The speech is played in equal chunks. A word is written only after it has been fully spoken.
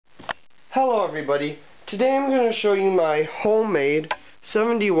Hello everybody. Today I'm going to show you my homemade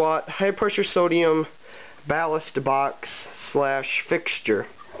 70 watt high pressure sodium ballast box slash fixture.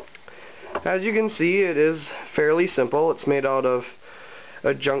 As you can see, it is fairly simple. It's made out of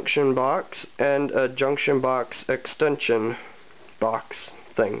a junction box and a junction box extension box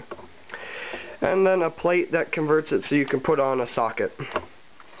thing. And then a plate that converts it so you can put on a socket.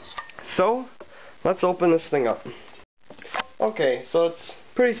 So, let's open this thing up. Okay, so it's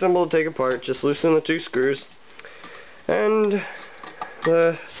pretty simple to take apart. Just loosen the two screws and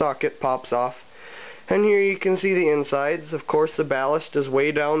the socket pops off. And here you can see the insides. Of course, the ballast is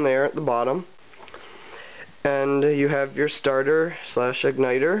way down there at the bottom. And you have your starter slash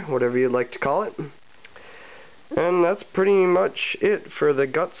igniter, whatever you'd like to call it. And that's pretty much it for the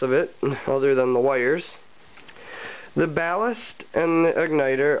guts of it, other than the wires. The ballast and the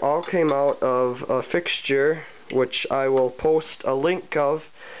igniter all came out of a fixture, which I will post a link of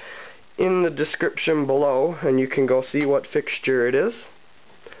in the description below, and you can go see what fixture it is.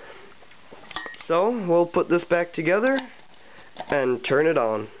 So, we'll put this back together and turn it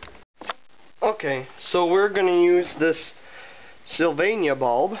on. Okay, so we're going to use this Sylvania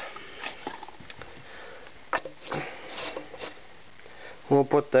bulb. We'll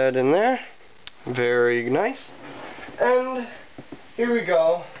put that in there. Very nice. And here we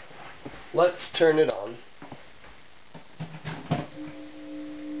go. Let's turn it on.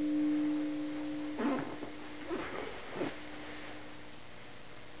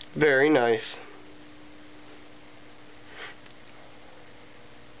 Very nice.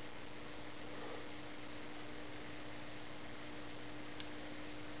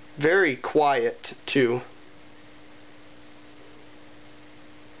 Very quiet, too.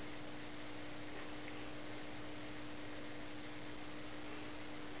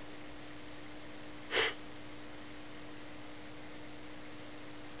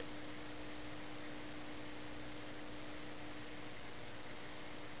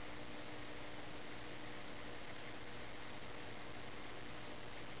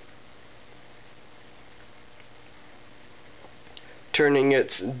 Turning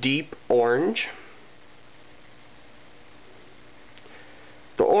its deep orange.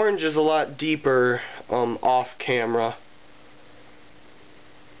 The orange is a lot deeper off camera.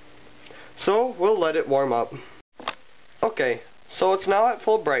 So we'll let it warm up. Okay, so it's now at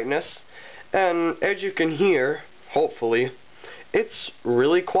full brightness, and as you can hear, hopefully, it's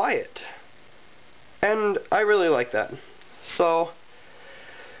really quiet. And I really like that. So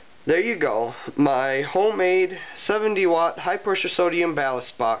there you go, my homemade 70 watt high pressure sodium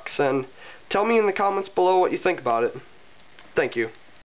ballast box, and tell me in the comments below what you think about it. Thank you.